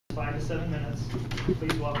5 to 7 minutes.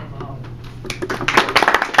 Please welcome Mouhammad.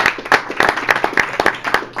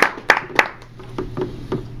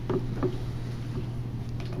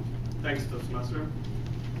 Thanks, Toastmaster.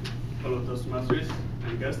 Fellow Toastmasters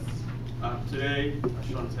and guests. Today, as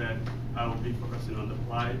Sean said, I will be focusing on the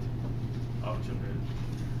plight of children.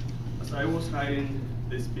 As I was writing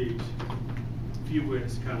this speech, a few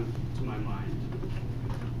words come to my mind.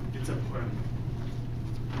 It's a poem.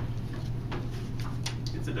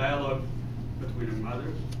 It's a dialogue between a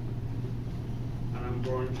mother, an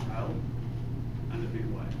unborn child, and a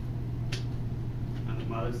midwife. And the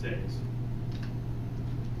mother says,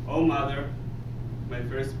 "Oh mother, my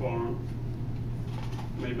firstborn,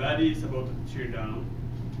 my body is about to tear down,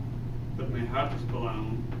 but my heart is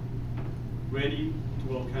blown, ready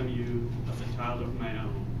to welcome you as a child of my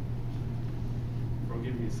own.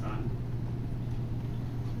 Forgive me, son,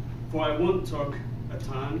 for I won't talk a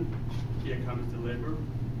ton. Here comes the labor,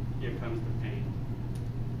 here comes the pain."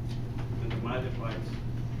 And the mother fights,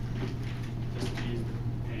 just ease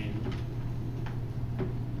the pain.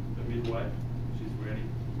 The midwife, she's ready.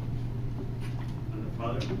 And the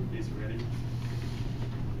father is ready.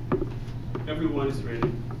 Everyone is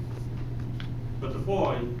ready. But the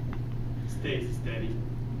boy stays steady,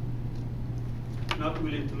 not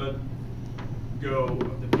willing to let go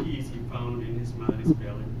of the peace he found in his mother's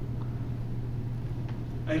belly.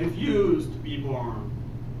 "I refuse to be born,"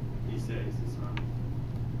 he says, son.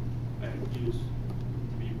 "I refuse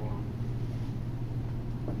to be born."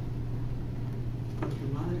 "But your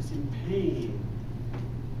mother is in pain,"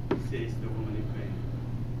 says the woman in pain.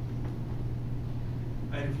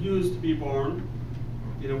 "I refuse to be born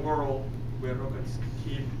in a world where rockets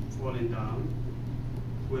keep falling down,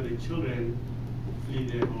 where the children flee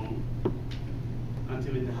their home,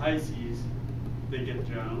 until in the high seas they get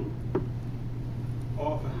drowned,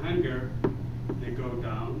 or for hunger they go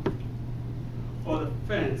down, or the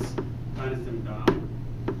fence hunts them down.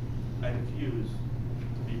 I refuse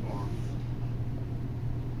to be born."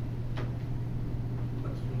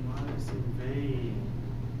 "But your mother is in vain,"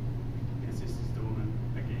 insists the woman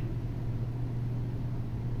again.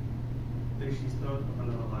 Then she thought of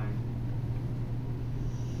another line.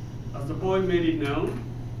 "As the boy made it known,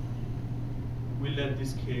 we let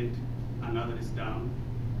this kid and others down.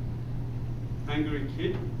 Hungry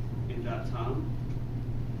kid in that town,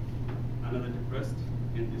 another depressed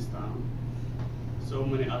in this town, so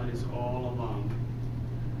many others all alone,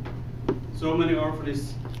 so many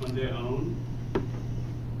orphans on their own.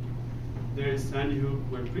 There is Sandy Hook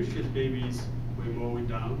where precious babies were mowed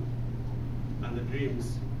down, and the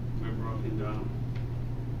dreams were broken down,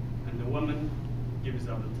 and the woman gives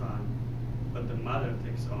up the time, but the mother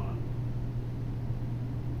takes on.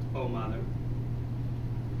 Oh mother,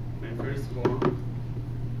 my firstborn,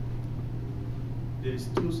 there is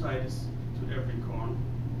two sides to every coin.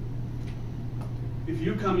 If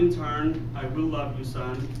you come in turn, I will love you,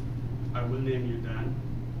 son. I will name you Dan.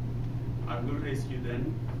 I will raise you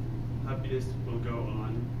then. Happiness will go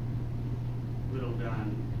on. Little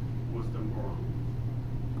Dan was then born."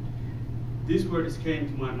 These words came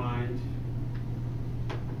to my mind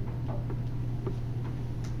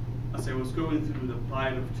as I was going through the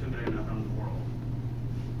plight of children around the world.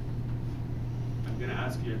 I'm going to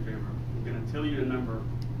ask you a favor. I'm going to tell you a number,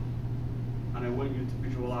 and I want you to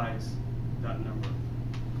visualize that number.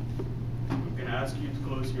 I'm going to ask you to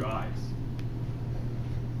close your eyes.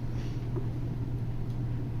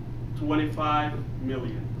 25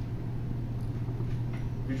 million.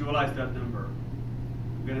 Visualize that number.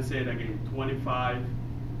 I'm going to say it again. 25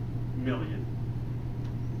 million.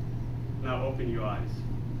 Now open your eyes.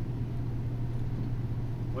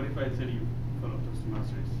 What if I tell you, fellow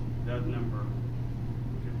Toastmasters, that number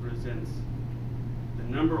represents the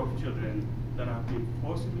number of children that have been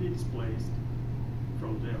forcibly displaced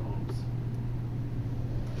from their homes?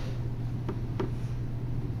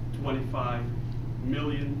 25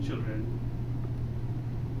 million children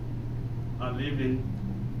are living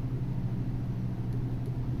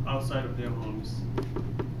outside of their homes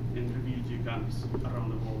in refugee camps around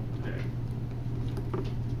the world today.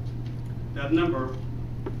 That number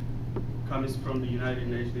comes from the United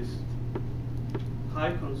Nations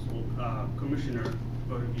High Commissioner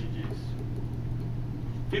for Refugees.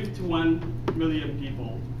 51 million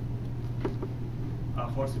people are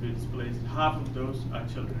forcibly displaced. Half of those are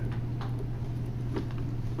children.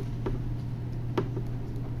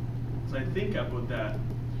 So I think about that.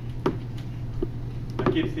 I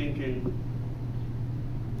keep thinking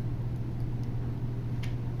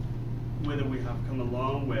whether we have come a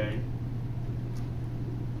long way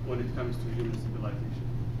when it comes to human civilization.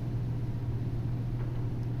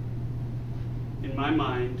 in my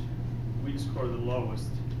mind, we score the lowest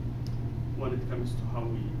when it comes to how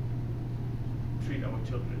we treat our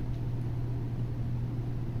children.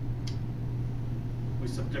 We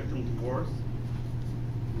subject them to wars,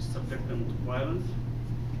 we subject them to violence,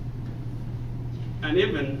 and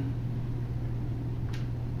even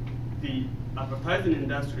the advertising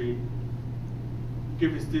industry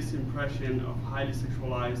gives us this impression of highly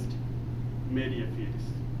sexualized media feeds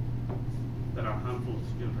that are harmful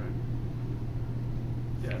to children.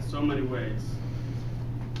 There are so many ways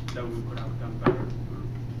that we could have done better,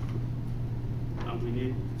 and we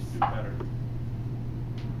need to do better.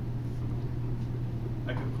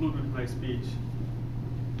 I conclude with my speech.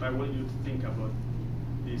 I want you to think about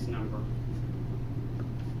this number.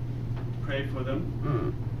 Pray for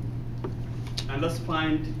them. And let's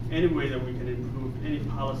find any way that we can improve any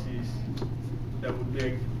policies that would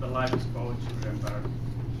make the lives of our children better.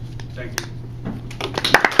 Thank you.